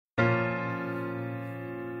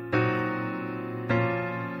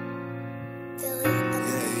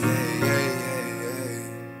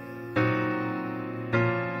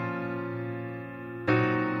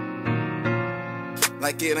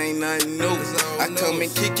like it ain't nothing new. I come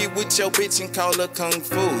and kick it with your bitch and call her kung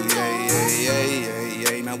fu.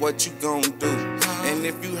 Yeah. Now what you gon' do? And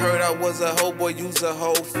if you heard I was a hoe, boy, you's a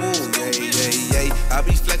whole fool. Yeah. I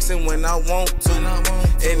be flexing when I want to,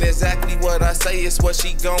 and exactly what I say is what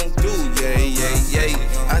she gon' do. Yeah.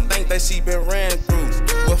 I think that she been ran through.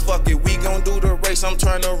 Well, fuck it, we gon' do the race. I'm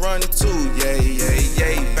tryna run too. Yeah.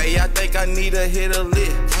 Bae, I think I need a hit a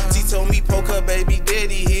lick. She told me poke her baby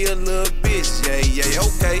daddy, he a little bitch. Yeah.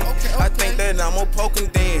 Okay. I think that I'ma poke him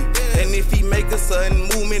then. And if he make a sudden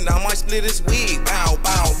movement, I might split his wig.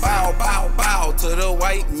 Bow to the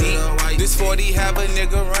white meat. This 40 have a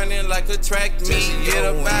nigga running like a track meet. Get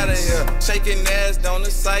up out of here, shaking ass, don't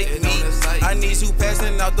excite me. I need you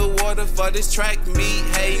passing out the water for this track meet.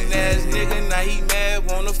 Hating ass nigga, now he mad,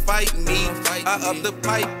 wanna fight me. I up the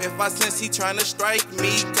pipe if I sense he tryna strike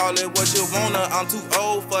me. Call it what you wanna, I'm too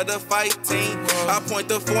old for the fight team. I point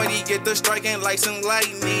the 40, get the striking like some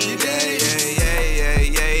lightning.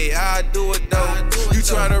 Yeah, I do it though. You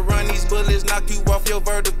try to run these bullets, knock you off your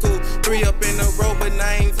vertical. 3 up in a row, but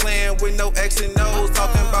I ain't playing with no X and O's.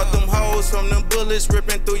 Talking about them hoes from them bullets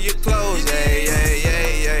ripping through your clothes.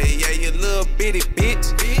 Yeah, you little bitty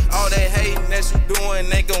bitch. All that hating that you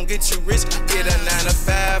doing ain't gon' get you rich. Get a 9 to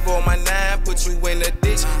 5 or my 9, put you in the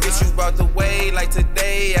ditch. Get you out the way like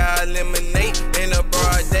today, I eliminate. In a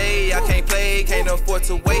broad day, I can't play, can't afford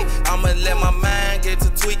to wait. I'ma let my mind get to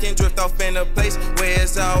tweaking, drift off in a place where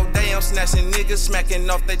it's all day. I'm snatching niggas, smacking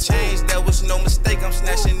off their chains. That was no mistake, I'm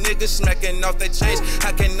snatching niggas, smacking off their chains.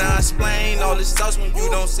 How can I explain all this sauce when you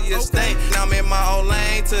don't see a stain? Now I'm in my own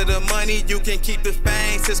lane, to the money, you can keep the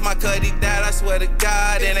fame. Since my Cuddy died, I swear to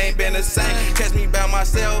God, it ain't been the same. Catch me by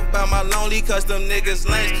myself, by my lonely, cause them niggas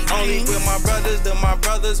lame. Only with my brothers, my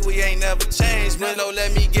brothers, we ain't never changed. Willow,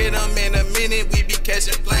 let me get them in a minute, we be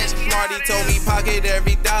catching planes. Marty told me pocket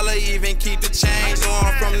every dollar, even keep the change. Know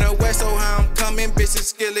I'm from the west, so how I'm coming, bitch, it's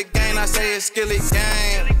Skillet gang. I say it's Skillet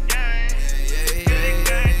gang.